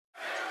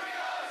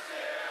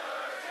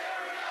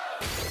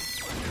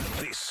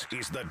This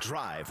is The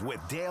Drive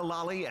with Dale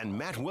Lally and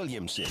Matt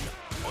Williamson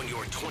on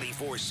your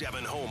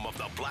 24/7 home of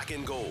the black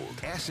and gold.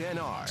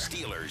 SNR,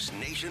 Steelers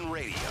Nation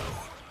Radio.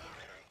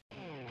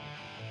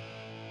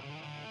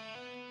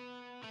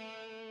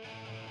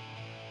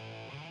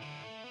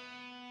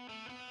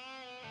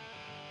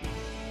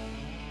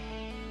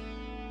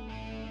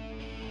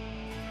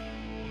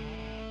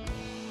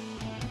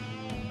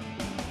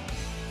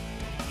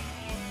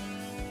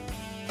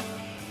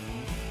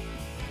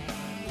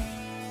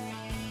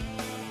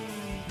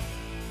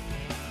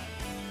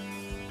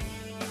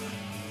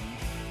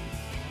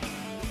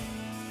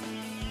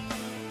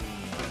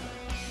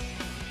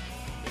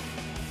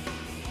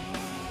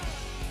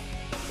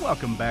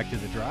 Welcome back to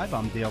The Drive.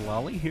 I'm Dale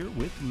Lally here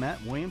with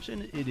Matt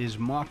Williamson. It is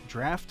mock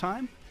draft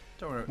time.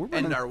 So we're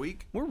ending our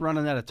week. We're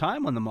running out of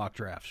time on the mock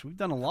drafts. We've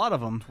done a lot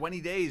of them.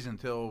 20 days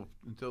until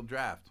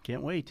draft.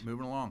 Can't wait.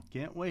 Moving along.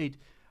 Can't wait.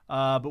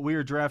 But we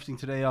are drafting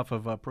today off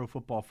of Pro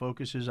Football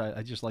Focuses.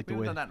 I just like the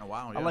way we haven't done that in a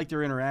while. I like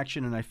their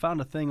interaction, and I found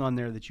a thing on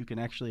there that you can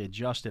actually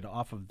adjust it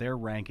off of their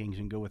rankings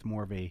and go with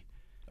more of a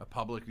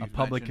public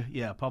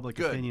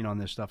Good. opinion on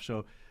this stuff.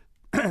 So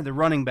the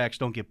running backs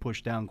don't get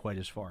pushed down quite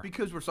as far.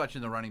 Because we're such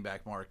in the running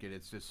back market,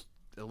 it's just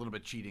a little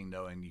bit cheating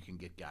knowing you can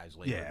get guys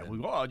later.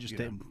 Yeah, I'll just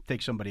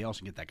take somebody else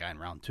and get that guy in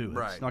round two.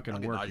 Right. It's not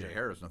going to work. Najee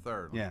Harris in the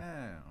third. Yeah. I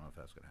don't know if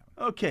that's going to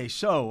happen. Okay,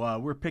 so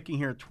we're picking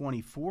here at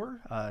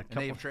 24. And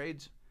they have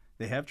trades?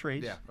 They have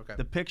trades. Yeah, okay.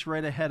 The picks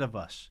right ahead of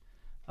us.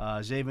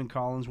 Zaven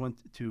Collins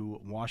went to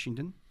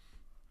Washington.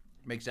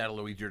 Makes that a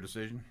little easier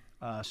decision.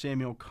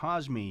 Samuel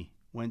Cosme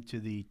went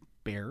to the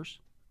Bears.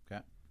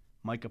 Okay.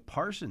 Micah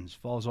Parsons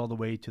falls all the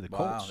way to the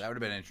Colts. Wow, that would have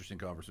been an interesting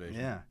conversation.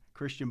 Yeah.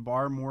 Christian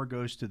Barmore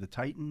goes to the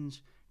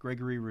Titans.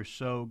 Gregory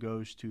Rousseau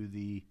goes to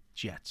the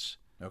Jets.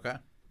 Okay.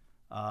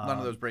 None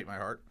of those break my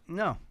heart.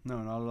 No,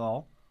 not at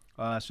all.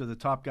 So the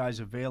top guys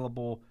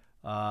available,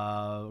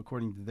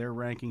 according to their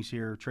rankings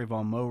here,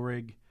 Trayvon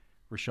Moehrig,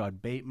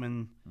 Rashad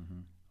Bateman,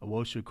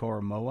 Owosu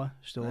Koromoa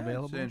still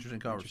available. It's an interesting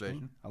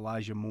conversation.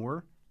 Elijah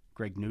Moore,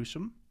 Greg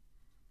Newsome,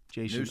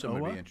 Jason Newsome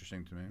Owa. would be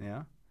interesting to me.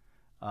 Yeah.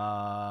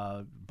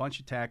 Bunch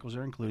of tackles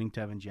there, including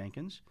Tevin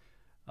Jenkins.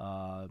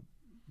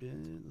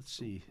 Let's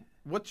see.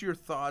 What's your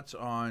thoughts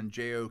on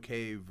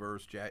JOK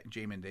versus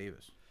Jamin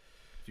Davis?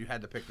 If you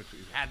had to pick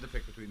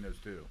between those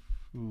two.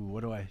 Ooh,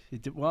 what do I?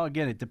 Well,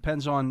 again, it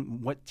depends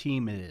on what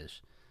team it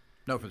is.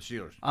 No, for the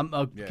Steelers.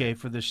 Okay,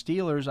 for the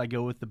Steelers, I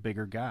go with the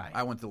bigger guy.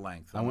 I went the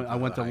length. I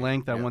went the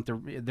length.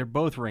 They're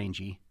both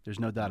rangy. There's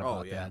no doubt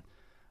about that.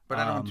 But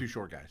I don't want two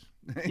short guys.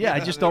 Yeah, I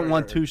just don't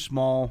want two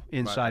small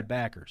inside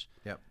backers.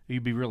 Yep.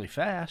 You'd be really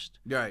fast.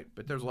 Right,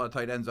 but there's a lot of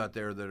tight ends out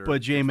there that are.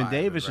 But Jamin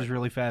Davis is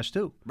really fast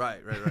too.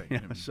 Right. Yeah,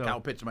 so,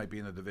 Kyle Pitts might be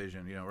in the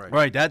division, right?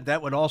 Right,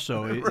 that would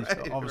also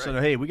Right, all of a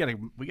sudden, hey, we got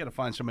to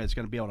find somebody that's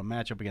going to be able to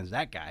match up against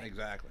that guy.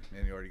 Exactly,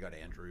 and you already got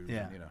Andrews.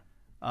 Yeah.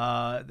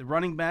 And, the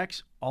running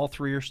backs, all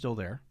three are still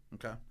there.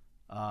 Okay.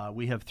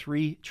 We have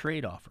 3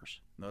 trade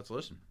offers. Let's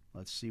listen.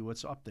 Let's see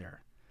what's up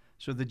there.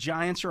 So the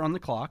Giants are on the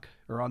clock,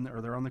 or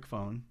they're on the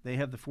phone. They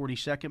have the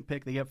 42nd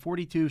pick. They got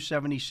 42,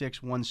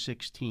 76,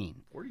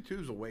 116.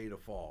 42 is a way to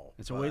fall.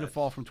 It's a way to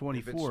fall from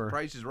 24. If its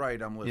price is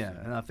right, I'm listening.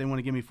 Yeah, and if they want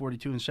to give me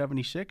 42 and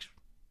 76,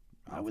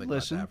 I would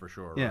listen. About that for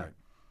sure. Yeah.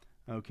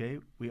 Right. Okay.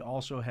 We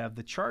also have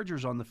the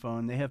Chargers on the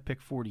phone. They have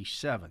pick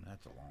 47.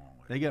 That's a long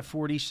way. They got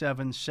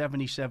 47,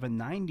 77,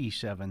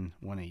 97,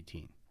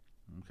 118.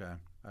 Okay.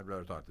 I'd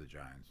rather talk to the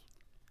Giants.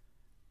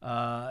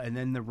 And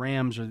then the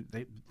Rams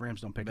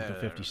don't pick until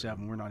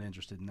 57. We're not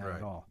interested in that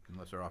at all.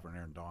 Unless they're offering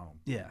Aaron Donald.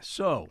 Yeah.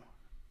 So,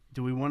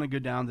 do we want to go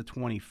down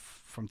to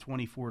from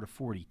 24 to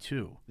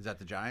 42? Is that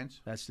the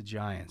Giants? That's the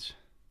Giants.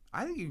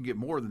 I think you can get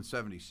more than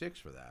 76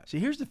 for that. See,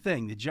 here's the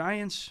thing: the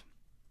Giants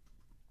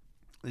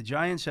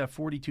have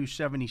 42,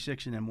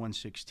 76, and then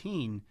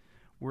 116,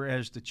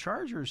 whereas the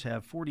Chargers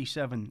have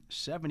 47,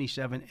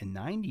 77, and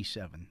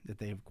 97 that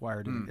they have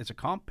acquired. It's a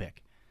comp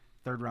pick,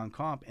 third-round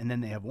comp, and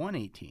then they have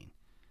 118.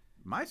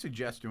 My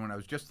suggestion, when I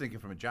was just thinking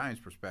from a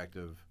Giants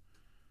perspective,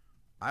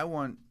 I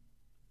want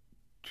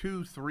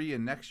 2, 3,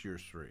 and next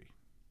year's 3.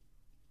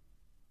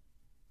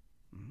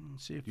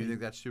 See if you think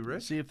that's too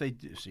rich? See if they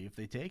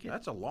take it.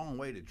 That's a long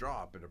way to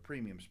drop at a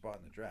premium spot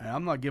in the draft. Now,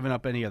 I'm not giving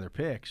up any other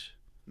picks.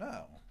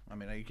 No, I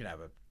mean you can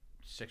have a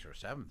 6th or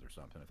 7th or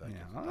something if that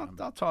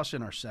gets I'll toss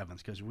in our 7th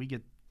because we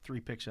get 3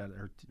 picks out of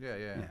it. Yeah.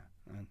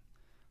 And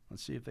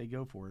let's see if they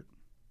go for it.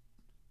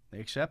 They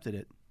accepted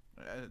it.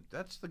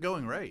 That's the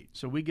going rate.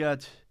 So we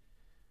got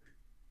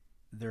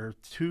their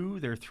 2,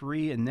 their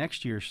 3, and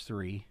next year's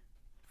 3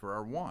 for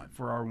our 1.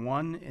 For our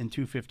 1 and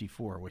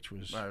 254, which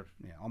was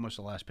almost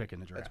the last pick in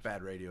the draft. That's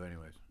bad radio,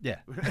 anyways. Yeah,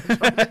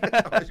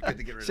 always good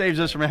to get rid saves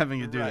of us from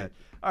having to do Right. that.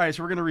 All right,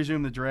 so we're going to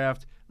resume the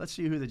draft. Let's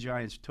see who the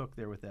Giants took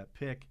there with that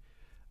pick.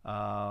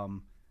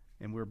 And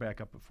we're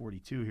back up at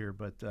 42 here,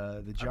 but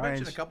the Giants. I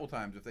mentioned a couple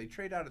times if they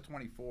trade out at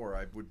 24,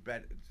 I would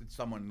bet it's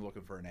someone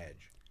looking for an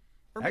edge.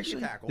 Or maybe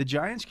actually, a tackle. the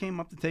Giants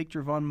came up to take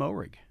Trayvon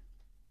Moehrig.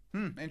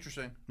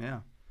 Interesting. Yeah.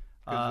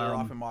 Because they're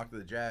often mocked to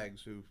the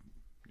Jags, who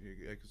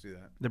I can see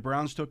that. The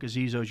Browns took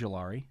Azeez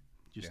Ojulari,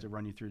 just to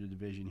run you through the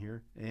division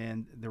here.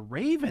 And the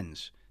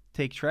Ravens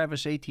take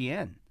Travis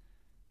Etienne.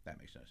 That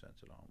makes no sense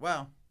at all.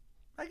 Well,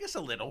 I guess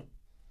a little.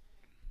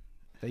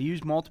 They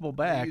used multiple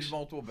backs. They used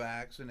multiple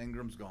backs, and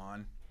Ingram's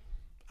gone.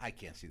 I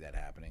can't see that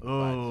happening.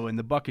 Oh, and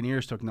the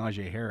Buccaneers took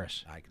Najee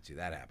Harris. I can see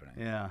that happening.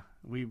 Yeah,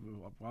 we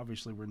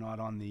obviously we're not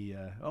on the.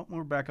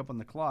 We're back up on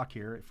the clock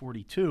here at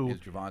 42. Is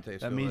Javonte still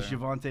That means there?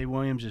 Javonte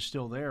Williams is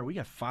still there. We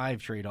got 5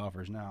 trade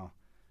offers now.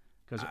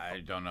 Because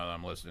I don't know that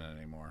I'm listening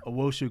anymore.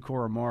 Owosu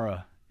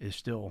Koromora is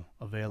still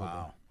available.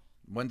 Wow.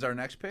 When's our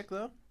next pick,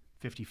 though?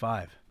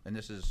 55. And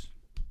this is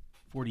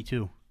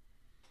 42.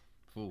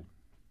 Ooh.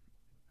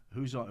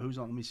 Who's on?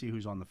 Let me see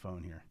who's on the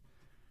phone here.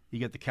 You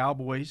got the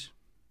Cowboys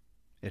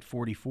at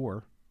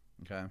 44.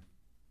 Okay.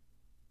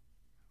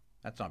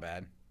 That's not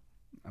bad.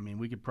 I mean,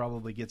 we could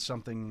probably get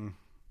something.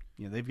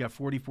 They've got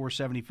 44,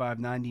 75,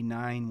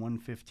 99,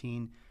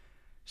 115.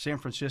 San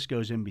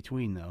Francisco's in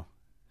between, though.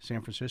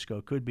 San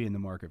Francisco could be in the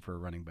market for a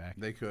running back.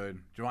 They could.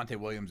 Javonte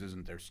Williams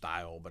isn't their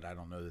style, but I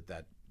don't know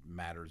that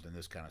matters in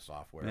this kind of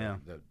software. Yeah.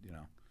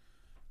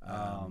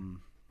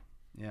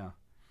 Yeah.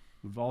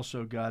 We've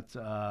also got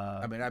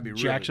I'd be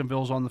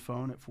Jacksonville's on the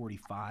phone at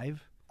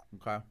 45.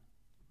 Okay.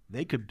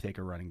 They could take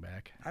a running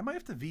back. I might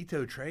have to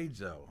veto trades,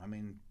 though. I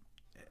mean,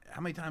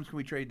 how many times can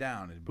we trade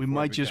down? We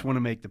might just want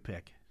to make the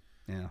pick.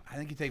 Yeah. I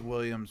think you take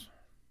Williams.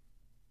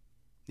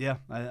 Yeah,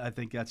 I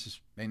think that's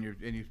just. And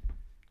you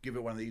give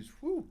it one of these,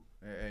 whoo,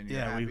 and you're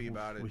happy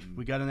about it.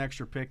 We got an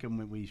extra pick,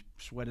 and we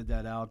sweated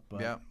that out,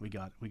 but Yeah. we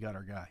got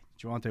our guy.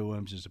 Javonte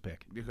Williams is a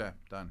pick. Okay,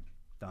 done.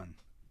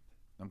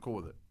 I'm cool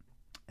with it.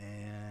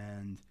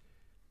 And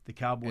the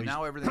Cowboys. And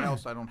now everything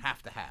else I don't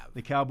have to have.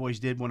 The Cowboys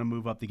did want to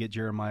move up to get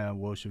Jeremiah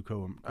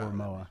Owosu-Koromoa.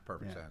 that makes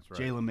perfect sense, right.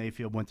 Jalen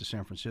Mayfield went to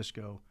San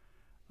Francisco.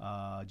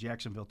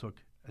 Jacksonville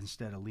took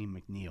instead of Liam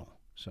McNeil.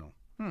 So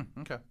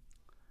Okay.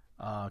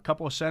 a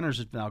couple of centers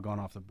have now gone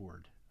off the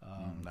board.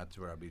 That's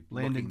where I'll be.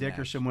 Landon looking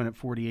Dickerson next. went at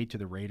 48 to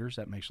the Raiders.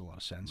 That makes a lot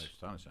of sense. Makes a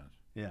ton of sense.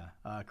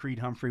 Yeah. Creed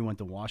Humphrey went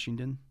to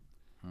Washington.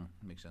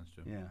 Makes sense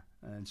too. Yeah.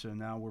 And so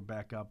now we're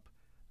back up.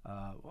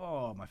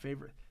 My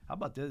favorite. How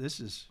about this? This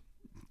is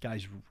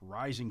guys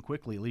rising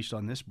quickly, at least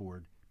on this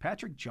board.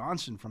 Patrick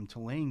Johnson from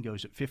Tulane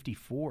goes at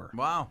 54.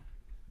 Wow.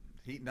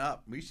 Heating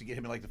up. We used to get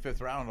him in like the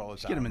 5th round all the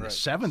time. Get him in the right?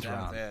 7th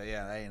round.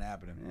 Yeah, that ain't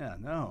happening. Yeah,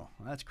 no,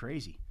 that's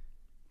crazy.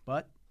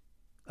 But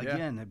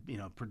again,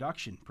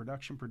 production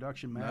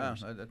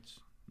matters. No, that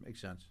makes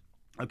sense.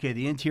 Okay,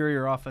 the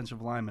interior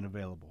offensive lineman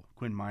available: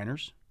 Quinn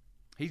Miners.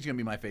 He's going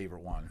to be my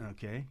favorite one.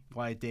 Okay,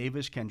 Wyatt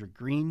Davis, Kendrick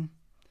Green.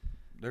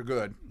 They're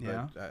good.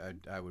 Yeah. But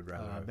I would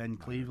rather have Ben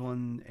Miners.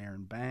 Cleveland,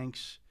 Aaron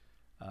Banks,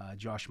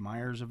 Josh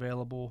Myers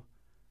available,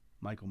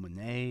 Michael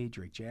Monet,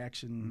 Drake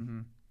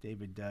Jackson,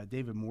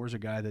 David Moore's a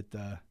guy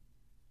that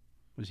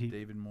was he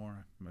David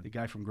Moore. the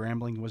guy from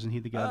Grambling? Wasn't he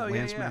the guy that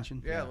Lance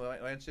mentioned? Yeah,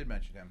 Lance did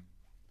mention him.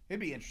 It'd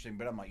be interesting,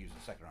 but I'm not using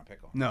a 2nd round pick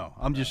on him. No,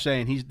 I'm just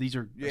saying these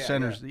are Yeah,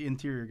 centers, yeah. the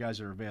interior guys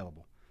that are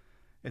available.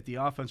 At the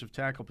offensive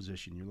tackle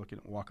position, you're looking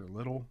at Walker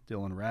Little,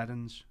 Dylan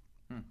Radins,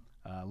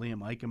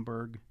 Liam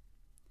Eichenberg,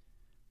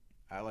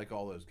 I like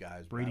all those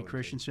guys. but I Brady would take-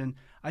 Christensen.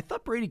 I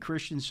thought Brady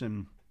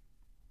Christensen,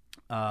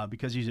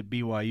 because he's at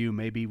BYU,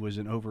 maybe was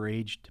an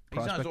overaged He's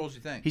prospect. not as old as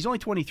you think. He's only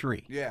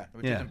 23. Yeah,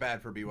 which Yeah. isn't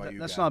bad for BYU.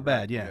 That's guy, not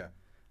bad, right?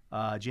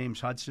 yeah.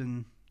 James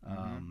Hudson,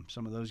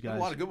 some of those There's guys.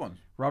 a lot of good ones.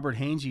 Robert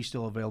Hainsey's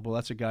still available.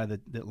 That's a guy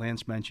that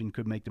Lance mentioned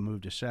could make the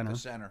move to center. The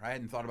center. I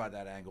hadn't thought about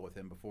that angle with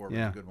him before, but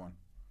Yeah. it's a good one.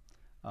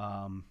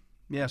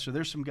 So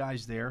there's some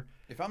guys there.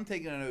 If I'm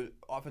taking an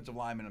offensive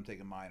lineman, I'm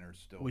taking Miners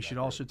still. We should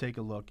also take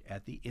a look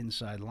at the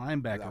inside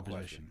linebacker Without position.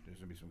 question. There's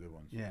going to be some good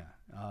ones. Yeah.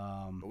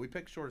 But we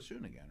picked short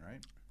soon again,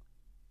 right?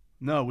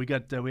 No, we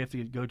have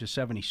to go to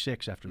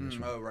 76 after this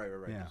one. Oh, right.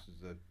 Yeah.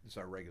 This is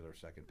our regular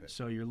second pick.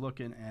 So you're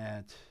looking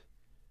at.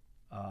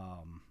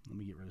 Let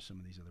me get rid of some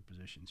of these other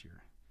positions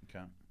here.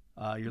 Okay.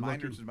 You're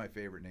Miners looking is my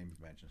favorite name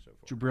you've mentioned so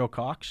far. Jabril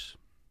Cox,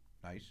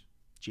 Nice.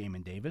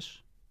 Jamin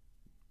Davis,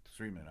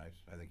 Extremely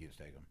nice. I think you just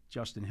take him.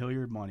 Justin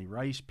Hilliard, Monty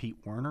Rice, Pete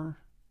Werner,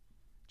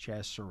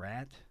 Chaz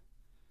Surratt.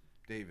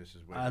 Davis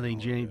is. I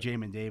think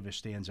Jamin Davis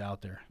stands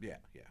out there. Yeah.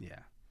 Yeah.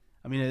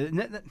 I mean,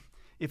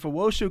 if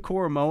Owosu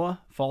Koromoa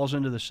falls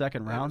into the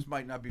second round,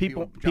 might not be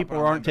people jumping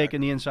on aren't linebacker.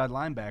 taking the inside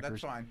linebackers.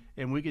 That's fine.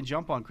 And we can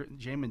jump on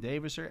Jamin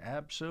Davis or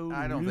absolutely.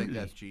 I don't think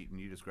that's cheating.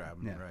 You just grab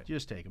him. Yeah, Right.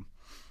 just take him.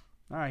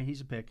 All right,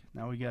 he's a pick.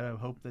 Now we got to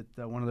hope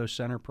that one of those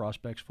center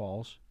prospects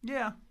falls.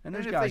 Yeah. And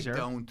there's if guys they there.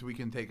 don't, we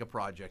can take a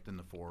project in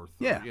the 4th.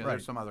 Yeah, right. right.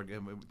 There's some other.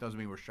 It doesn't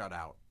mean we're shut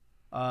out.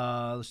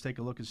 Let's take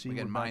a look and see.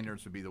 Again, we're back-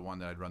 Miners would be the one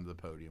that I'd run to the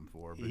podium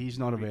for. But He's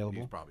not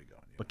available. He's probably gone.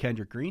 Yeah. But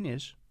Kendrick Green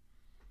is.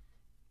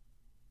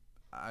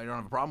 I don't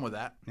have a problem with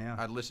that. Yeah.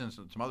 I'd listen to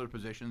some other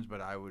positions,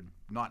 but I would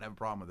not have a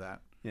problem with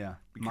that. Yeah.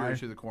 Be curious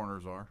who the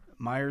corners are,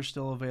 Myers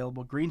still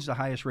available. Green's the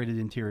highest rated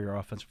interior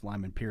offensive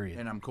lineman, period.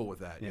 and I'm cool with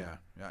that. Yeah.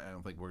 Yeah. I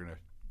don't think we're gonna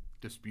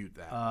dispute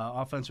that.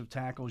 Offensive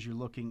tackles, you're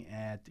looking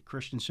at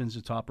Christensen's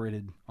the top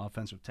rated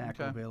offensive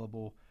tackle Okay.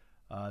 available.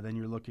 Then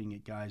you're looking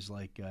at guys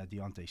like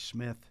Deontay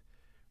Smith,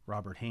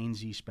 Robert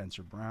Hainsey,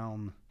 Spencer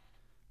Brown,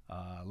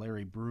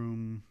 Larry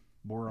Broom,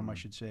 Borum, I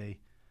should say.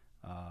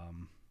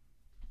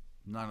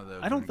 None of those.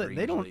 I don't think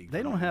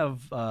they don't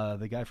have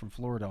the guy from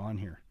Florida on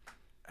here.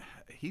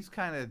 He's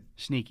kind of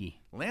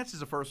Sneaky. Lance is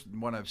the first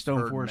one I've Stone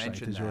heard Forsythe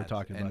mention is that, who we're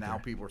talking and about now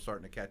there. people are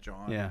starting to catch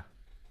on. Yeah.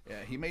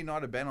 Yeah, he may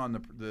not have been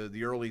on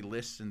the early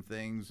lists and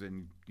things,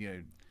 and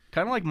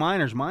Kind of like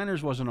Miners.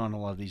 Miners wasn't on a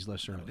lot of these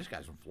lists early. this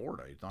guy's from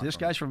Florida. He's not This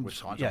guy's from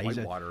Wisconsin yeah,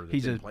 Whitewater.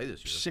 he's a didn't play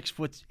this year.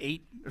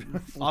 6'8"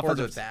 Florida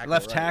offensive tackle,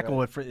 left right, tackle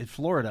right. At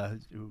Florida.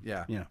 Who,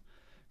 Yeah.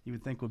 You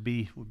would think would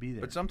be there.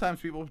 But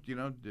sometimes people,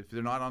 if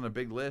they're not on a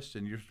big list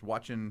and you're just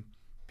watching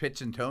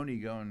Pitts and Tony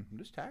going,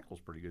 this tackle's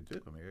pretty good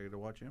too. I mean, I got to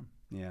watch him.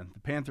 Yeah, the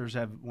Panthers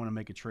want to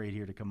make a trade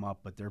here to come up,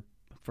 but their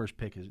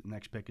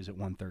next pick is at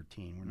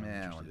 113. We're not Nah,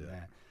 I don't interested do in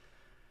that.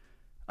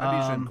 I'd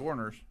be some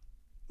corners.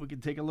 We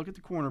could take a look at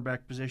the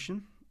cornerback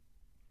position.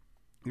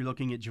 You're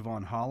looking at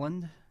Javon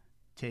Holland,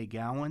 Tay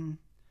Gowan,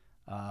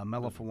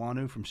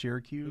 Melifonwu from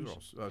Syracuse,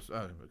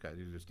 Okay,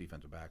 these are just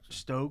defensive backs.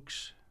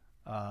 Stokes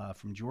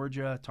from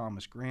Georgia,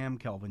 Thomas Graham,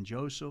 Kelvin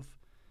Joseph,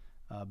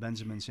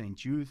 Benjamin St.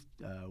 Jude,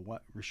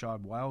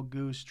 Rashad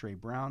Wildgoose, Trey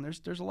Brown.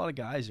 There's a lot of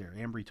guys there.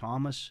 Ambry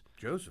Thomas,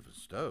 Joseph and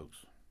Stokes.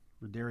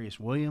 Rodarius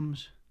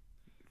Williams.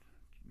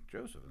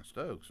 Joseph and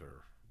Stokes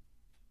are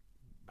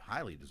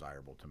highly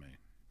desirable to me.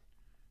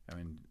 I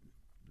mean,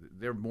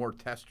 they're more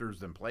testers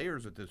than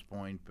players at this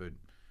point, but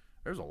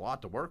there's a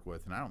lot to work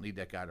with, and I don't need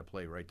that guy to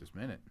play right this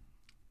minute.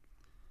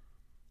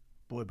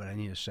 Boy, but I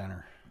need a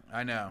center.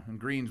 I know, and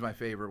Green's my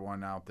favorite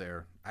one out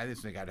there. I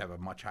just think I'd have a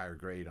much higher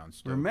grade on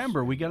Stokes.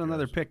 Remember, we got than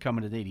another Joseph. pick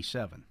coming at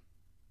 87.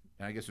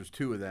 And I guess there's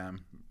two of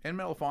them. And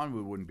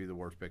Melifonwu wouldn't be the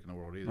worst pick in the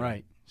world either.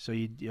 Right. So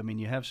you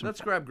have some. Let's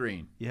grab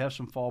Green. You have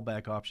some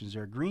fallback options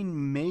there.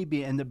 Green may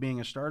end up being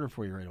a starter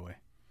for you right away.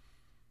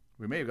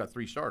 We may have got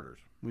 3 starters.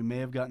 We may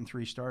have gotten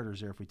 3 starters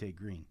there if we take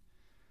Green.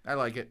 I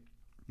like it.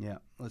 Yeah,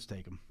 let's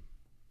take him.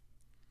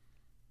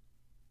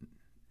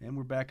 And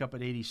we're back up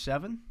at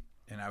 87.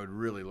 And I would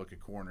really look at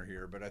corner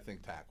here, but I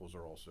think tackles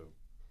are also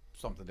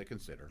something to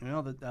consider.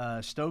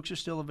 Well, Stokes is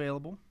still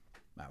available.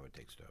 I would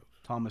take Stokes.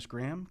 Thomas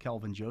Graham,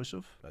 Kelvin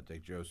Joseph. I'd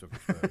take Joseph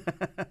or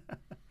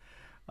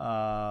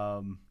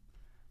Stokes.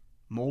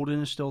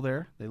 Molden is still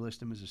there. They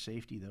list him as a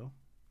safety, though.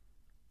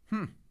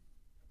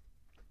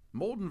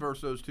 Molden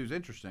versus those two is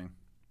interesting.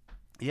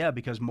 Yeah,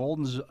 because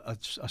Molden's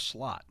a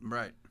slot.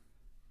 Right.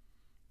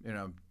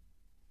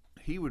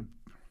 He would.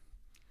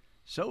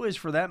 So is,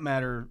 for that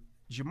matter,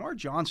 Jamar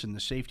Johnson, the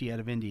safety out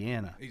of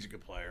Indiana. He's a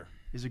good player.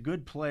 Is a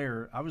good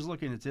player. I was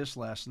looking at this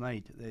last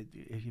night.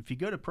 If you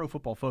go to Pro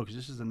Football Focus,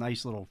 this is a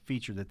nice little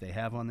feature that they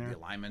have on there. The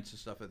alignments and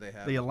stuff that they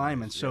have. The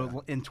alignments.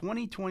 So in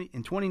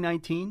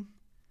 2019,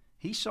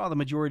 he saw the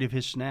majority of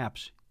his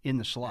snaps in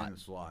the slot. In the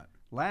slot.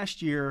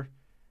 Last year,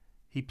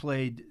 he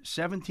played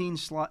 17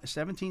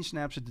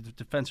 snaps at the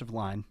defensive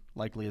line,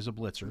 likely as a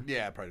blitzer.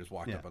 Yeah, probably just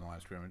walked up on the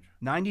last scrimmage.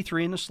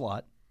 93 in the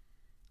slot,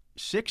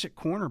 6 at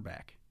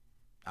cornerback.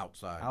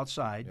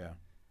 Outside. Yeah.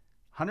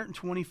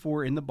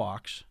 124 in the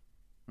box.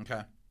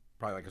 Okay.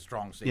 Probably like a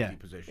strong safety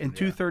position. And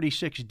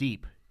 236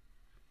 deep.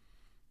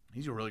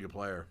 He's a really good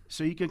player.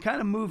 So you can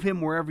kind of move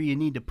him wherever you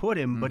need to put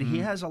him, but he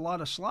has a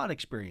lot of slot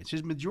experience.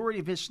 His majority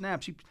of his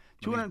snaps, He's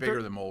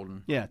bigger than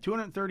Molden. Yeah,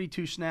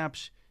 232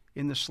 snaps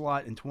in the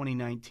slot in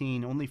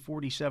 2019, only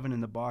 47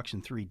 in the box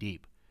and 3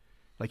 deep.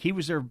 Like, he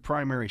was their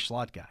primary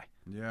slot guy.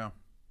 Yeah.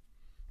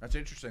 That's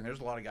interesting.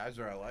 There's a lot of guys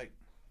there I like.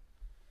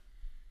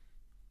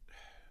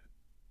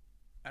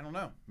 I don't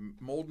know.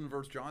 Molden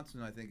versus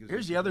Johnson, I think, is.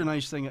 Here's the other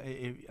nice thing.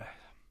 I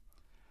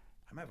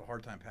might have a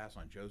hard time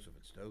passing on Joseph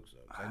and Stokes,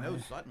 though. 'Cause I know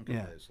Sutton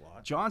can play the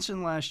slot.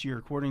 Johnson last year,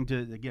 according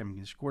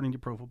to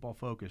Pro Football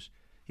Focus,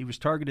 he was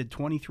targeted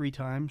 23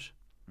 times,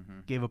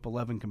 gave up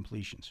 11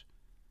 completions.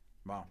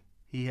 Wow.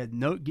 He had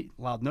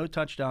allowed no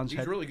touchdowns.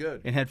 He's really good.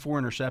 And had 4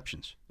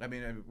 interceptions. I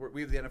mean, we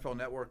have the NFL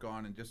Network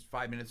on, and just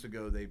 5 minutes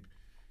ago they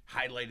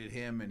highlighted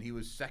him, and he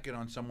was second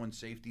on someone's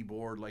safety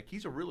board. Like,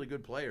 he's a really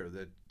good player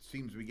that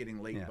seems to be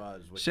getting late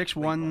buzz.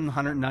 6'1",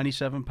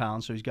 197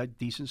 pounds, so he's got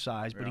decent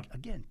size. But, he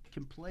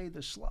can play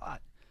the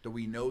slot. Do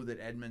we know that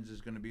Edmonds is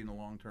going to be in the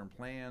long-term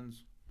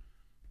plans?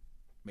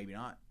 Maybe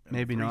not.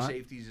 Maybe not. 3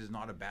 safeties is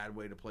not a bad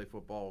way to play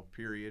football,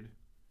 period.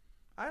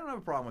 I don't have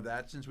a problem with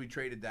that since we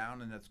traded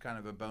down, and that's kind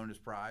of a bonus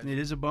prize. It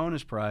is a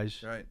bonus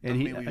prize. Right.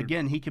 And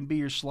he can be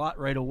your slot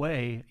right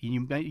away. You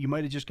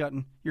might have just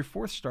gotten your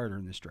 4th starter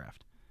in this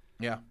draft.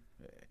 Yeah.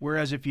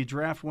 Whereas if you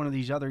draft one of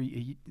these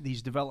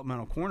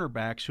developmental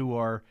cornerbacks who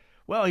are,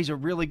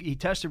 he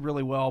tested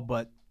really well,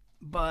 but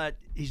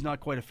he's not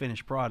quite a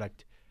finished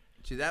product.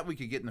 See, that we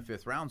could get in the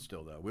 5th round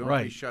still, though. We don't have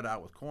to be shut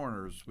out with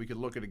corners. We could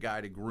look at a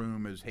guy to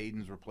groom as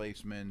Hayden's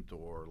replacement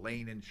or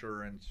lane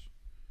insurance.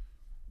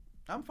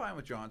 I'm fine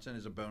with Johnson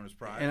as a bonus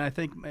prize. And I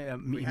think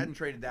if we hadn't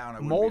traded down, I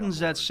wouldn't Molden's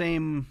be on board. that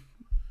same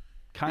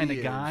kind He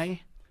of guy. is.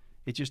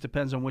 It just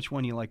depends on which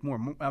one you like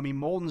more. I mean,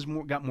 Molden's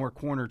got more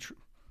corner.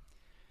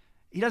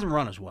 He doesn't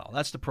run as well.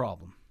 That's the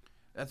problem.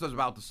 That's what I was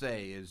about to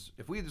say, is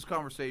if we had this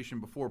conversation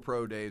before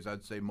pro days,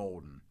 I'd say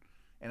Molden.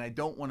 And I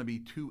don't want to be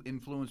too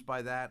influenced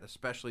by that,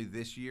 especially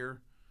this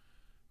year.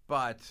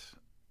 But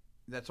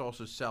that's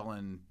also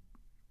selling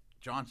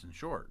Johnson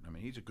short. I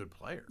mean, he's a good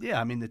player.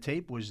 Yeah, I mean, the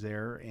tape was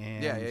there.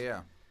 And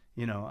Yeah.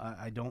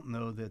 I don't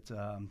know that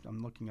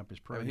I'm looking up his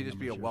pro. I mean, he'd just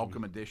be a numbers.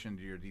 welcome addition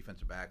to your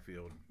defensive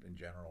backfield in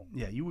general.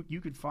 Yeah,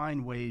 you could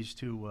find ways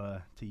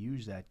to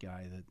use that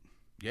guy. That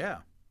Yeah.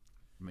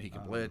 I mean, he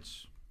can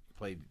blitz,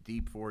 play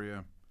deep for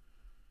you.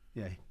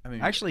 yeah. I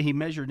mean, Actually, he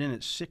measured in at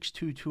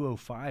 6'2",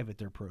 205 at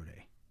their pro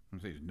day.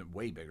 he's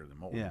way bigger than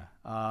Molden.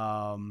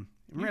 Yeah.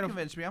 You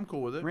convinced me. I'm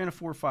cool with it. Ran a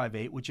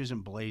 4.58, which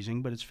isn't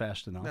blazing, but it's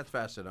fast enough. That's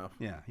fast enough.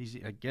 Yeah, he's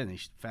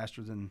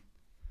faster than.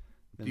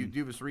 Do you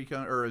have his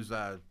recon or his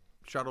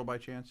shuttle by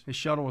chance? His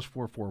shuttle was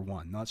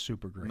 4.41, not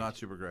super great. Not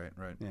super great,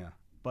 right? Yeah,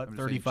 but I'm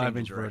just saying 35-inch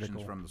changing directions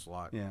vertical. from the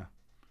slot. Yeah.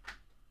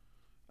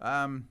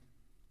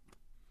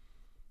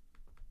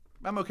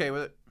 I'm okay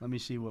with it. Let me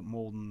see what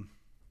Molden.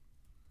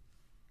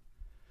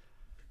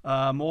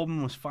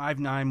 Molden was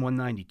 5'9",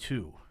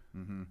 192.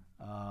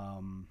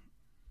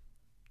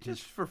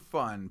 Just for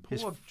fun,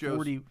 His pull up Joe.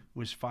 40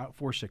 was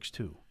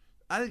 4.62.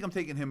 I think I'm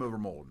taking him over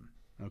Molden.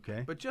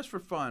 Okay. But just for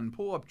fun,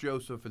 pull up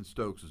Joseph and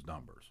Stokes'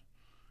 numbers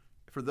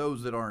for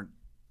those that aren't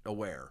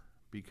aware,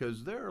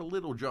 because they're a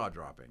little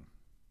jaw-dropping,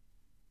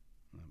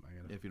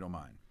 if you don't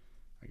mind.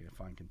 I got to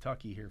find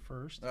Kentucky here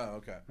first.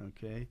 Oh, okay.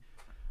 Okay.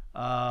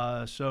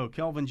 So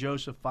Kelvin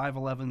Joseph,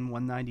 5'11",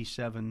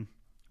 197,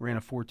 ran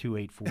a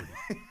 4.28 40.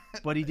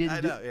 But he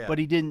didn't. But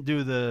he didn't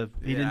do the.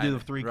 He didn't do the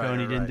three cone.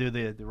 He didn't do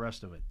the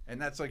rest of it. And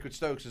that's like with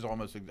Stokes is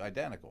almost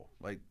identical.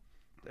 Like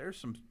there's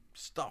some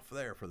stuff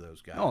there for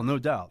those guys. Oh, no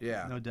doubt.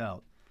 Yeah, no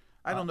doubt.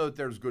 I don't know that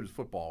they're as good as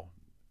football.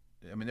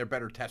 I mean, they're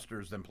better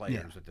testers than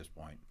players at this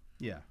point.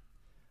 Yeah.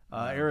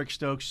 Eric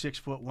Stokes, 6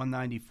 foot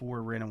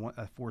 194, ran a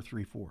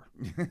 4.34.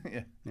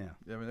 Yeah. Yeah.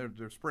 I mean,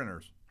 they're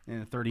sprinters.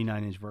 And a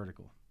 39-inch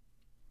vertical.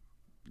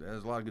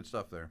 There's a lot of good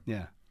stuff there.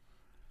 Yeah.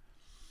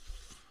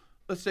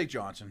 Let's take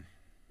Johnson.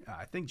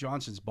 I think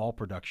Johnson's ball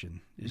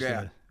production is.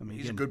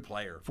 He's a good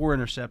player. 4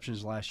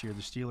 interceptions last year.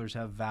 The Steelers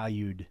have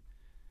valued.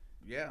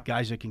 Yeah.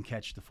 Guys that can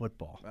catch the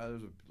football.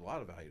 There's a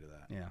lot of value to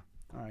that. Yeah.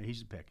 All right,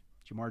 he's the pick.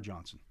 Jamar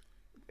Johnson.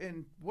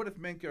 And what if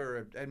Minka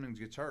or Edmonds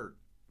gets hurt?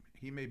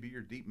 He may be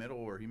your deep middle,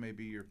 or he may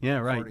be your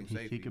right.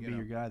 safety. He could be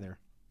your guy there.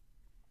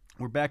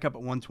 We're back up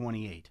at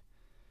 128.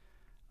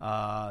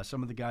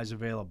 Some of the guys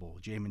available: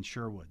 Jamie and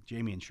Sherwood,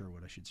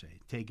 I should say.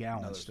 Tay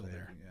Gowan's still safety,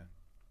 there. Yeah.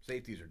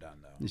 Safeties are done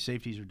though. The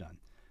safeties are done.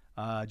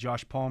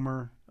 Josh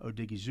Palmer,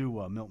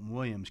 Odigizua, Milton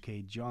Williams,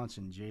 Cade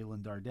Johnson,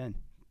 Jalen Darden,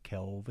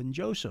 Kelvin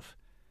Joseph,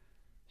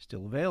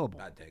 still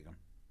available. I'd take him.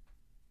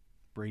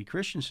 Brady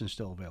Christensen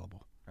still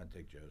available. I'd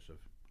take Joseph.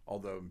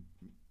 Although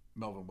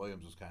Melvin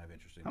Williams was kind of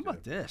interesting. How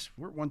about this?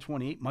 We're at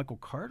 128. Michael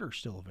Carter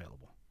still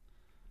available.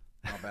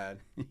 Not bad.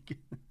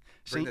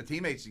 Bring the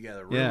teammates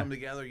together. Room them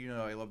together. You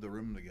know, I love to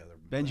room them together.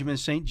 Benjamin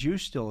St.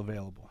 Juice still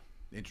available.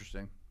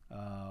 Interesting.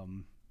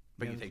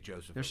 But you take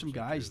Joseph. There's some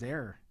guys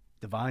there.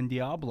 Divine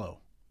Diablo.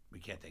 We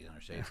can't take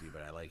another safety,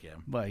 but I like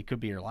him. But he could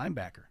be your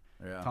linebacker.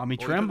 Yeah. Tommy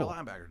Tremble.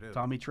 Linebacker too.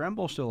 Tommy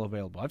Tremble still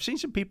available. I've seen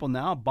some people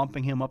now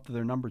bumping him up to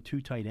their number 2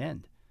 tight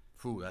end.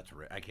 Phew,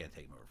 I can't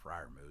take him over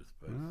Fryermuth,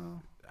 but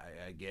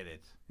I get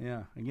it.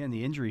 Yeah. Again,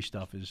 the injury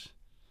stuff is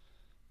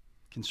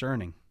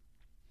concerning.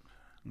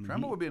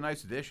 Tremble would be a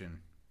nice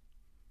addition.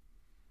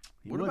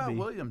 What about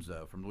Williams,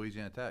 though, from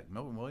Louisiana Tech?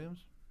 Melvin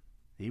Williams?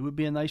 He would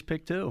be a nice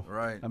pick, too.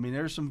 Right. I mean,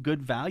 there's some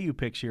good value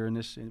picks here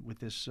That's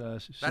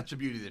the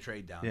beauty of the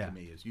trade down to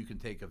me, is you can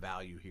take a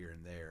value here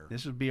and there.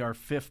 This would be our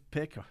 5th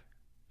pick,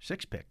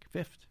 6th pick,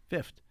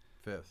 5th.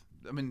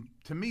 I mean,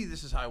 to me,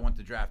 this is how I want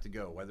the draft to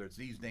go, whether it's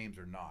these names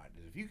or not.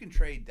 If you can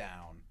trade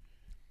down,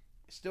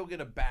 still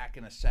get a back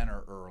and a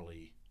center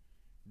early,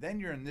 then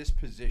you're in this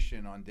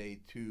position on day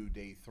 2,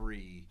 day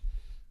 3,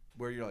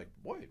 where you're like,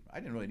 boy, I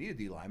didn't really need a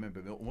D lineman,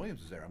 but Milton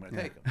Williams is there. I'm going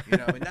to take him. You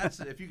know, I mean, that's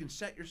if you can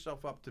set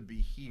yourself up to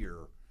be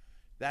here,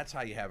 that's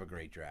how you have a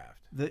great draft.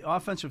 The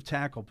offensive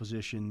tackle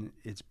position,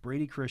 it's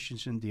Brady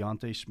Christensen,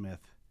 Deontay Smith,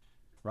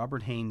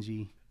 Robert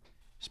Hainsey,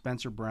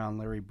 Spencer Brown,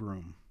 Larry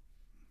Broom.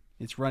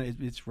 It's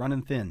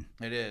running thin.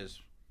 It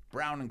is.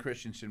 Brown and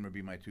Christensen would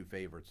be my 2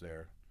 favorites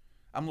there.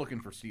 I'm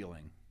looking for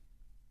ceiling.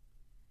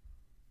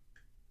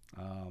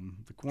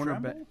 The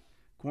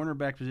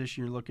cornerback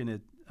position, you're looking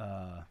at.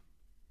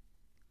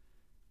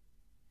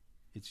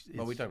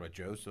 Well, we talked about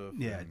Joseph.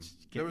 Yeah,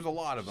 there was a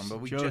lot of them,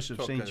 but we Joseph, just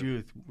took St.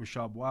 Jude,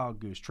 Rashad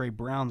Wildgoose, Trey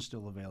Brown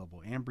still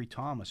available, Ambry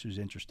Thomas, who's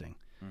interesting,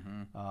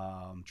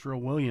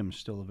 Trill Williams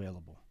still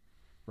available,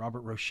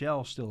 Robert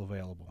Rochelle still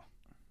available.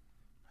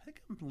 I think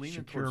I'm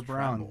leaning Shakira towards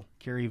Brown, Tremble.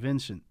 Kerry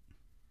Vincent.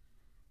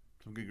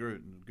 Some good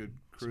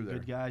crew Some there.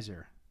 good guys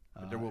there.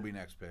 But there will be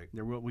next pick.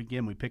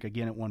 We pick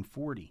again at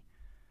 140.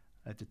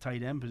 At the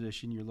tight end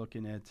position, you're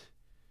looking at.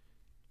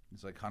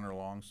 It's like Hunter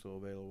Long still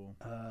available.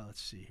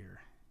 Let's see here.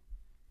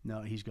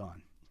 No, he's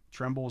gone.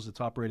 Tremble's the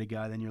top-rated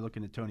guy. Then you're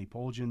looking at Tony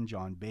Poljan,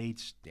 John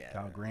Bates,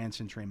 Kyle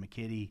Granson, Trey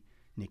McKitty,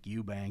 Nick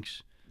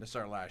Eubanks. This is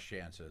our last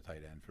chance at a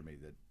tight end for me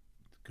that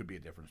could be a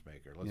difference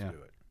maker. Let's do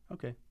it.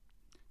 Okay.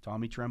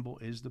 Tommy Tremble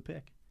is the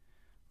pick.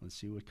 Let's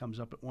see what comes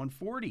up at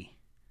 140.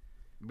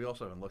 We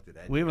also haven't looked at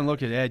edge. We haven't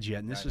looked at edge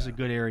yet, and this is a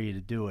good area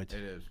to do it. It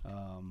is.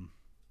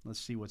 Let's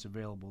see what's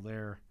available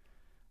there.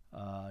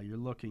 You're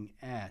looking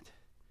at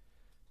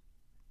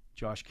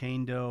Josh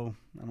Kanedo,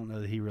 I don't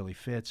know that he really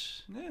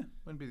fits. Yeah,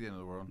 wouldn't be the end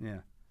of the world. Yeah.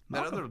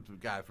 That other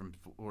guy from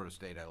Florida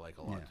State I like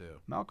a lot, too.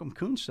 Malcolm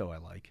Kuntz, though, I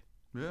like.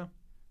 Yeah.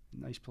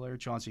 Nice player.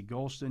 Chauncey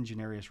Golston,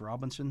 Janarius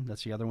Robinson.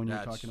 That's the other one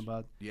you're talking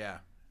about. Yeah.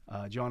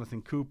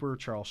 Jonathan Cooper,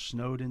 Charles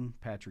Snowden,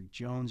 Patrick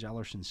Jones,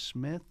 Ellerson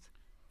Smith.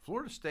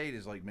 Florida State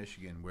is like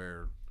Michigan,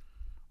 where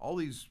all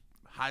these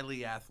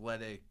highly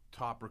athletic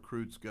top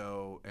recruits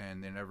go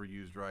and they're never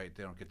used right.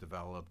 They don't get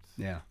developed.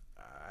 Yeah.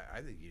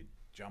 I think you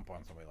jump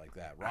on somebody like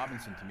that.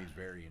 Robinson, to me, is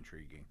very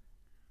intriguing.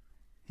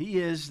 He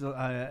is.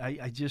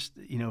 I just,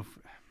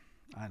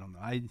 I don't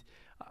know.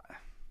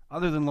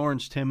 Other than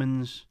Lawrence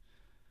Timmons,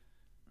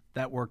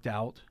 that worked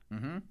out.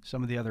 Mm-hmm.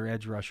 Some of the other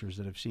edge rushers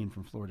that I've seen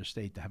from Florida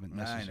State that haven't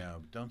necessarily. I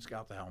know. Don't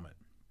scout the helmet.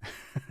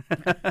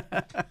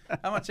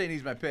 I'm not saying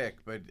he's my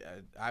pick, but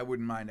I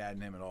wouldn't mind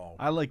adding him at all.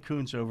 I like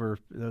Kuntz over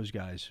those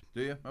guys.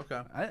 Do you?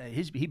 Okay.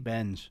 He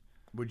bends.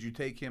 Would you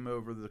take him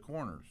over the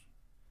corners?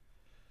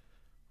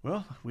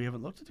 Well, we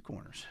haven't looked at the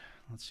corners.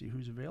 Let's see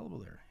who's available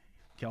there.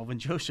 Kelvin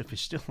Joseph is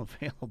still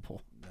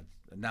available.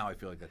 Now I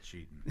feel like that's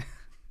cheating.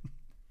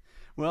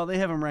 Well, they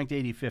have him ranked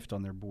 85th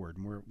on their board,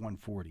 and we're at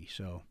 140.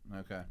 So,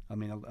 okay. I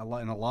mean, a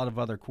lot of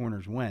other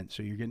corners went,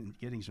 so you're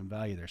getting some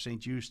value there. St.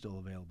 Jude's still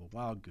available.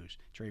 Wild Goose,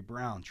 Trey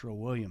Brown, Trill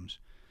Williams.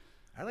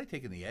 I like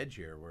taking the edge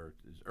here, where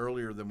it's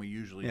earlier than we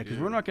usually do. Yeah, because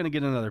we're not going to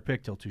get another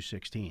pick till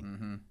 216.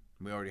 Mm-hmm.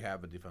 We already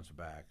have a defensive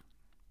back.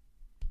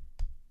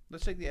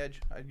 Let's take the edge.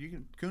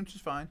 Kuntz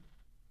is fine.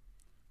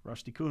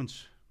 Rusty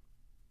Kuntz.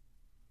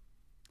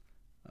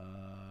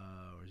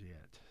 Where's he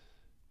at?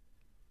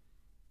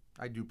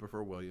 I do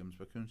prefer Williams,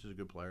 but Kuntz is a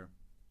good player.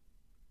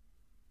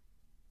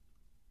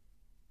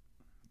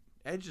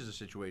 Edge is a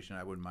situation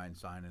I wouldn't mind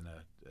signing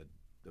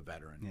a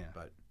veteran. Yeah,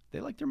 but they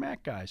like their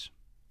MAC guys.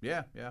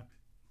 Yeah.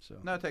 So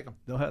no, take them.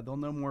 They'll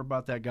know more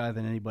about that guy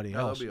than anybody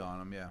else. They'll be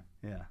on him. Yeah.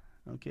 Yeah.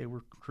 Okay,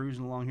 we're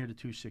cruising along here to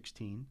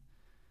 216,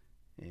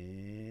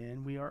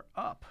 and we are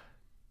up.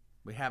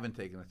 We haven't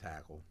taken a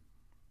tackle.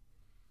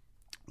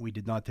 We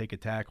did not take a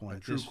tackle. A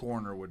true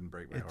corner wouldn't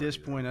break my heart. At this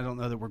either. point, I don't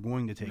know that we're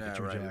going to take a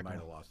true tackle. We might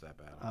have lost that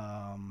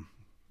battle.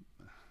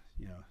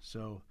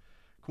 So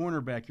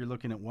cornerback, you're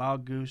looking at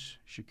Wild Goose,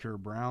 Shakur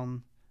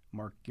Brown,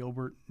 Mark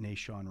Gilbert,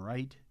 Nashawn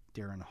Wright,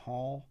 Darren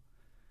Hall,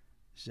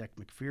 Zach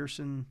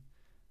McPherson,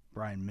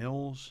 Brian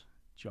Mills,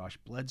 Josh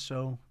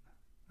Bledsoe.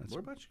 What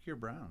about Shakur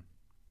Brown?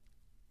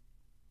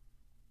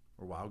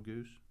 Or Wild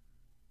Goose?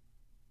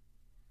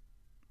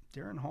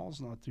 Darren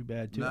Hall's not too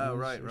bad, too. No,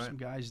 There's some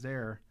guys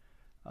there.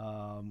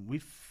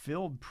 We've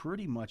filled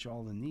pretty much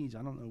all the needs.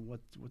 I don't know what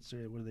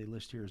do they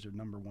list here as their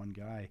number one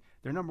guy.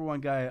 Their number one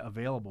guy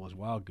available is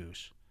Wild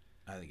Goose.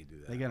 I think you do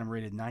that. They got him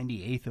rated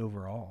 98th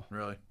overall.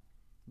 Really?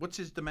 What's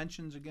his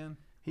dimensions again?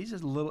 He's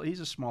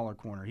a smaller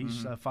corner.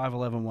 He's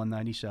 5'11",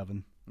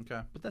 197.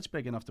 Okay. But that's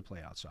big enough to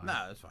play outside.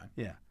 No, that's fine.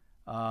 Yeah.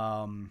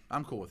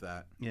 I'm cool with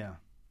that. Yeah.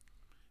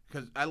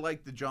 Because I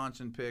like the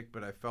Johnson pick,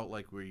 but I felt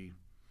like we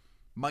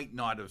might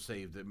not have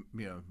saved it.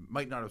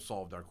 Might not have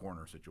solved our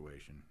corner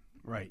situation.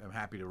 Right. I'm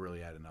happy to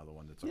really add another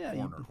one that's a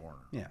corner.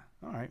 Yeah.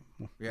 All right.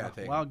 Well, yeah.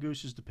 Wild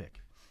Goose is the pick.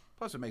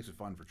 Plus, it makes it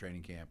fun for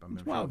training camp. I'm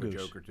it's going Wild to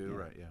Goose. a joker too,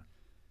 right? Yeah.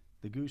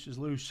 The goose is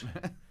loose.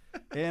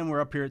 And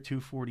we're up here at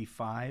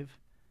 245.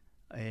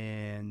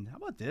 And how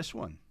about this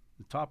one?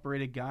 The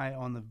top-rated guy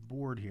on the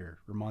board here,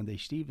 Ramonde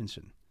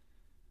Stevenson.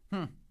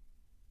 I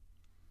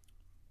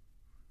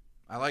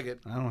like it.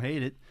 I don't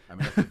hate it. I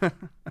mean,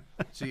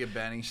 see you,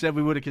 Benny. Said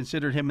we would have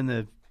considered him in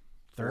the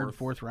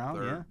fourth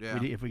round.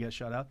 Yeah. If we got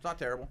shut out. It's not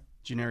terrible.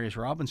 Janarius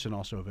Robinson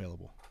also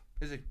available.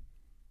 Is he?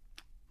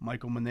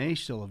 Michael Monet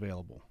still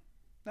available.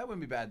 That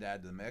wouldn't be bad to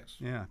add to the mix.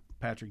 Yeah.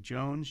 Patrick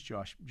Jones,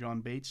 John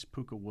Bates,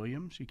 Puka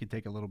Williams. You could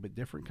take a little bit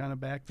different kind of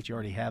back, but you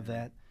already have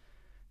that.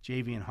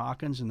 Javian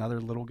Hawkins,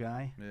 another little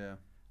guy. Yeah.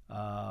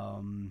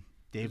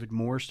 David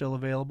Moore still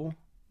available.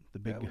 The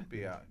big that would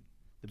be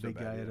the big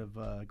guy out of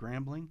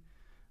Grambling.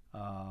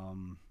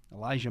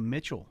 Elijah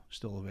Mitchell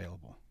still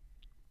available.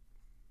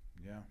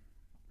 Yeah.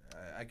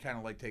 I kind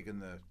of like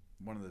taking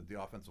one of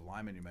the offensive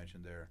linemen you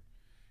mentioned there.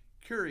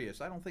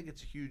 Curious. I don't think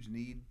it's a huge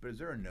need, but is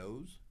there a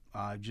nose?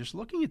 Just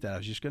looking at that, I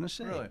was just going to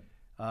say. Really?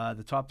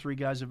 The top three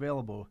guys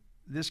available.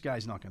 This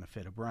guy's not going to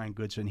fit. Brian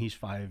Goodson, he's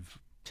 5'10".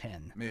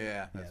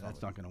 Yeah,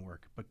 that's not going to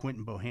work. But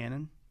Quentin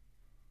Bohannon,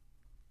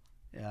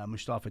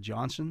 Mustafa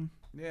Johnson,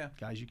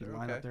 guys you can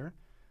line up there.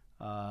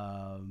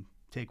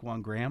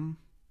 Taquan Graham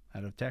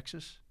out of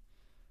Texas.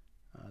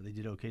 They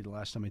did okay the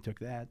last time I took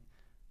that.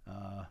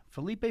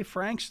 Felipe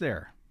Franks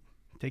there.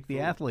 Take the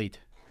athlete.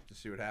 To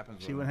see what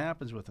happens. See what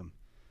happens with him.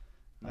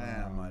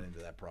 I'm not into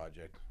that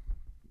project.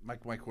 My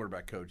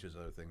quarterback coach has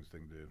other things to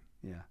do.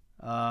 Yeah.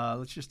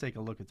 Let's just take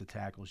a look at the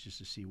tackles just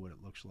to see what it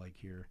looks like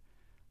here.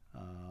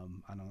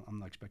 I'm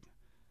not expecting.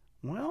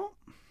 Well,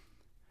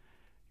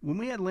 when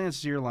we had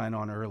Lance Zierlein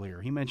on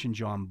earlier, he mentioned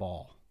John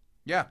Ball.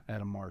 Yeah.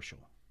 At a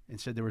Marshall, and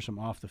said there was some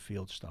off the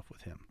field stuff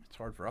with him. It's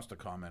hard for us to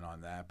comment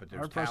on that, but there's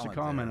hard for us to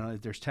comment there. on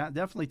it. There's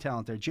definitely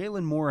talent there.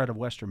 Jalen Moore out of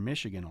Western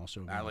Michigan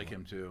also. I like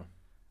him too.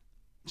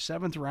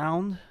 7th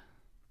round.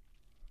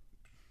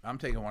 I'm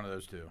taking one of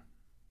those two.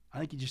 I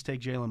think you just take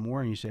Jalen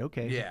Moore and you say,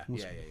 okay. Yeah.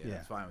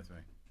 That's fine with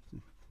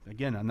me.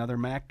 Again, another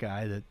MAC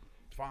guy that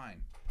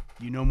Fine.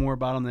 you know more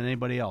about him than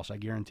anybody else, I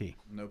guarantee.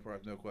 No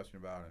question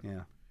about it.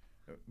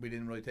 Yeah. We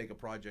didn't really take a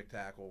project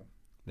tackle.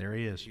 There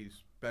he is.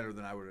 He's better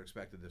than I would have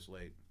expected this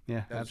late.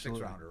 Yeah, That's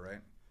absolutely. a 6-rounder, right?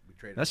 We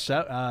traded. That's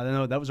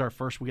no, that was our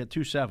first. We got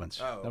 2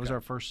 7s. Oh, okay. That was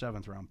our first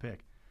 7th round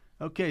pick.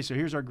 Okay, so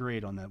here's our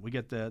grade on that. We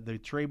got the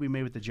trade we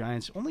made with the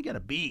Giants. Only got a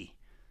B.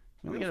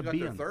 We only got a B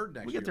their on third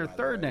next We year, got their by the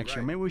third way, next year.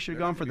 right. Maybe we should have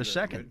gone for the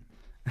second.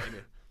 Maybe.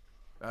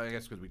 I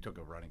guess because we took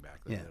a running back.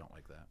 They don't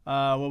like that.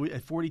 Well,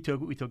 at 42,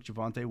 we took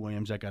Javonte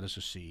Williams. That got us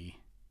a C.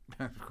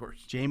 Of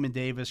course. Jamin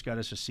Davis got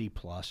us a C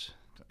plus.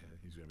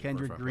 He's gonna be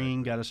Kendrick first-round Green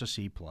pick. got us a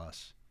C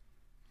plus.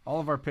 All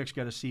of our picks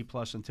got a C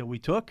plus until we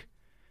took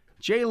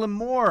Jalen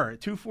Moore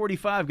at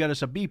 245 got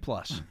us a B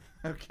plus.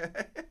 Okay.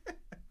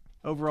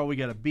 Overall, we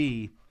got a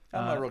B.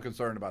 I'm not real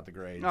concerned about the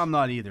grades. I'm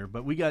not either,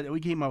 but we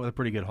came out with a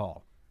pretty good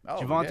haul. Oh,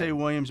 we Javonte did.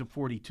 Williams at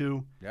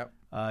 42. Yep.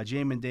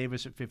 Jamin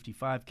Davis at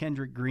 55.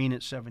 Kendrick Green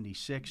at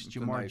 76. It's a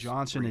Jamar nice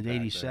Johnson at three-pack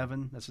there.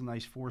 87. That's a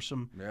nice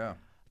foursome. Yeah.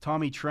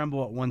 Tommy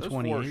Tremble at Those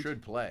 128. 4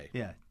 should play.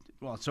 Yeah.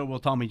 Well, so will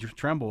Tommy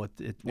Tremble at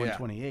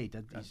 128.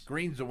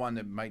 Green's the one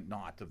that might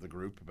not of the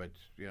group, but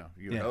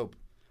you'd Yeah. hope.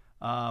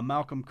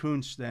 Malcolm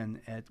Kuntz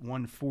then at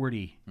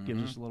 140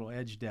 gives us a little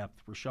edge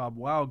depth. Rashad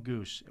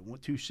Wildgoose at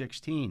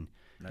 216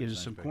 gives us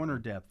nice some pick. corner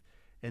depth.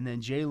 And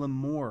then Jalen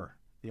Moore,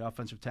 the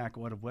offensive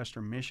tackle out of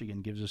Western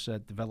Michigan, gives us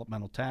that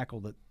developmental tackle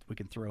that we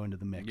can throw into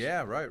the mix.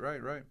 Yeah,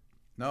 right.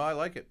 No, I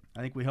like it.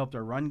 I think we helped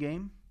our run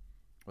game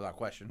Without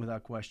question.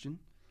 without question.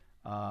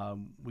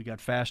 We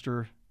got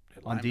faster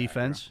on Linebacker,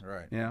 defense.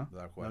 right, Yeah,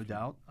 without no question.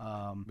 doubt.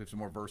 We have some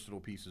more versatile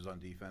pieces on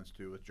defense,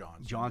 too, with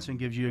Johnson. Johnson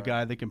gives you a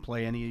guy that can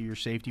play any of your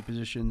safety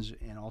positions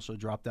and also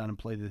drop down and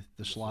play the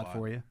slot slot.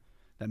 for you.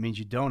 That means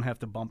you don't have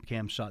to bump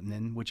Cam Sutton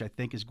in, which I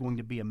think is going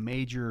to be a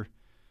major.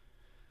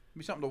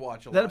 Be something to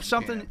watch. It's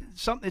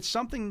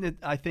something that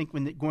I think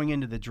when going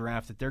into the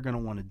draft that they're going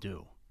to want to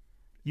do.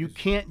 You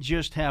can't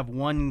just have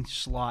one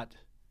slot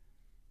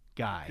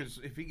guy Because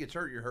if he gets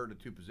hurt, you're hurt at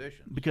 2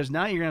 positions. because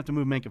now you're going to have to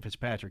move Minkah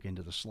Fitzpatrick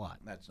into the slot,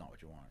 That's not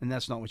what you want. and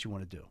that's not what you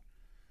want to do.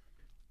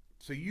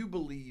 So you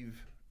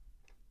believe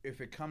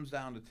if it comes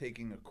down to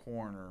taking a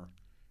corner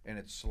and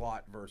it's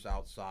slot versus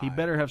outside, He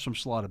better have some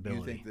slot you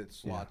ability. think that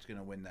slot's going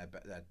to win that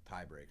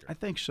tiebreaker? I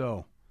think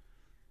so.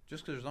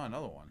 Just because there's not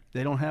another one.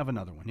 They don't have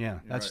another one. Yeah,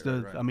 that's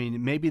right. I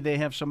mean, maybe they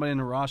have somebody in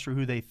the roster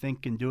who they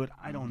think can do it.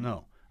 I don't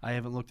know. I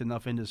haven't looked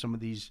enough into some of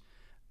these,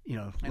 And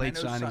late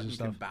I know signings Sutton and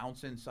stuff. can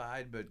bounce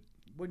inside, but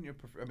wouldn't you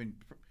prefer? I mean,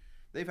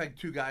 they've had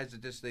 2 guys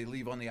that just they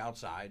leave on the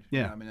outside.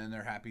 Yeah. And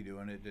they're happy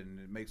doing it, and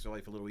it makes their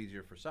life a little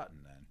easier for Sutton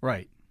then.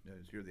 Right.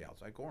 You're the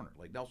outside corner,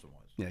 like Nelson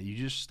was. Yeah, you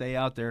just stay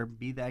out there,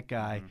 be that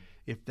guy.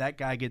 If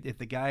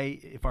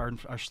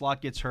our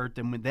slot gets hurt,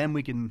 then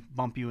we can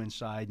bump you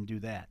inside and do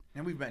that.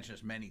 And we've mentioned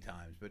this many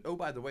times, but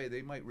by the way,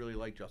 they might really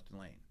like Justin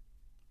Lane.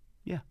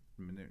 Yeah.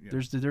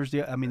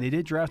 I mean, they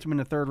did draft him in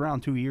the 3rd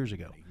round 2 years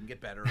ago. you can get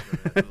better.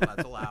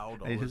 That's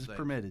allowed. All It those is things.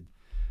 permitted.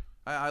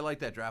 I like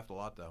that draft a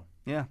lot, though.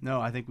 Yeah,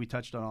 no, I think we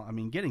touched on. I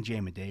mean, getting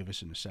Jamin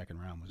Davis in the 2nd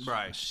round was a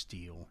Right.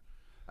 steal.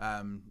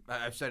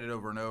 I've said it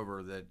over and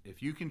over that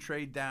if you can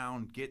trade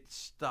down, get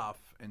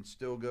stuff, and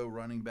still go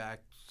running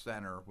back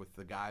center with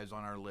the guys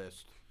on our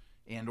list,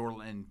 and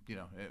when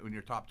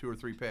your top 2 or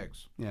 3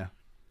 picks, Yeah.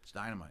 it's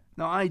dynamite.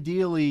 Now,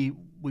 ideally,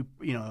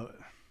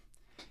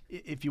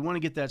 if you want to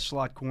get that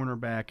slot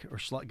cornerback or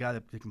slot guy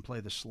that can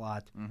play the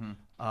slot,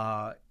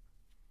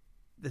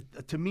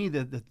 to me,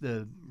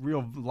 the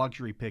real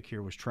luxury pick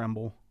here was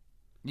Tremble.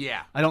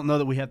 Yeah. I don't know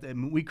that we have to. I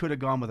mean, we could have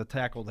gone with a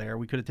tackle there.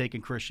 We could have taken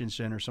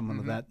Christensen or someone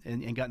of that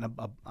and gotten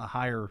a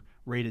higher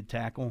rated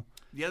tackle.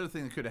 The other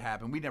thing that could have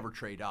happened, we never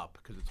trade up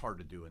because it's hard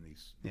to do in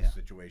these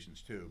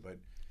situations too. But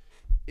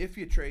if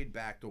you trade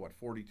back to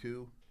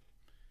 42,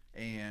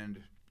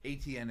 and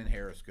ATN and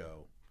Harris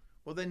go,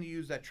 well, then you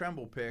use that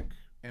Tremble pick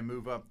and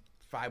move up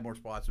 5 more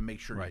spots and make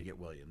sure you get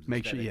Williams.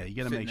 Make sure, Instead of you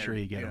got to sitting make sure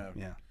there, you get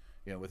him.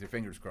 Yeah. With your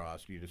fingers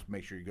crossed, you just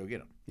make sure you go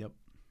get him. Yep.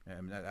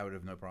 And I would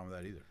have no problem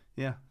with that either.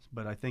 Yeah,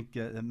 but I think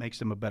that makes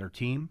them a better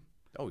team.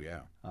 Oh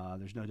yeah.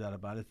 There's no doubt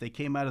about it. If they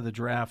came out of the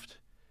draft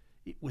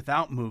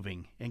without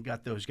moving and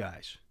got those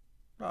guys,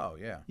 Oh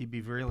yeah. you'd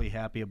be really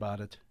happy about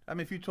it. I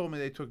mean, if you told me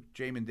they took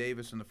Jamin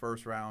Davis in the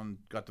 1st round,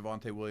 got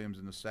Devontae Williams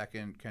in the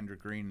 2nd, Kendrick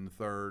Green in the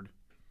 3rd,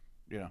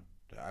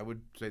 I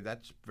would say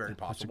that's very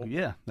possible.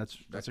 That's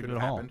a could good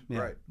have haul. happened, Yeah.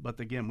 right. But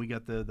again, we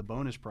got the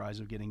bonus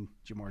prize of getting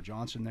Jamar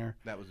Johnson there.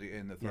 That was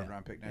in the 3rd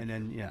round pick next and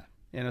then year,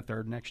 and a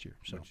 3rd next year.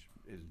 So which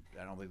is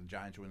I don't think the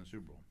Giants win the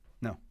Super Bowl.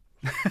 no.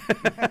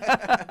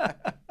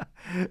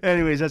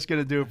 Anyways, that's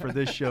going to do it for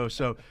this show.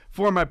 So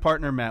for my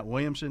partner, Matt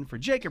Williamson, for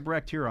Jacob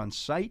Recht here on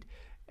site,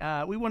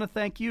 we want to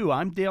thank you.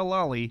 I'm Dale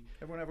Lally.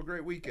 Everyone have a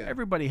great weekend.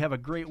 Everybody have a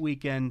great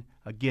weekend.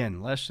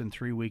 Again, less than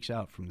 3 weeks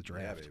out from the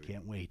draft. baby.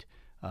 Can't wait.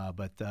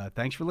 But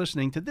thanks for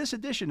listening to this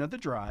edition of The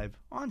Drive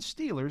on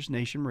Steelers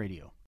Nation Radio.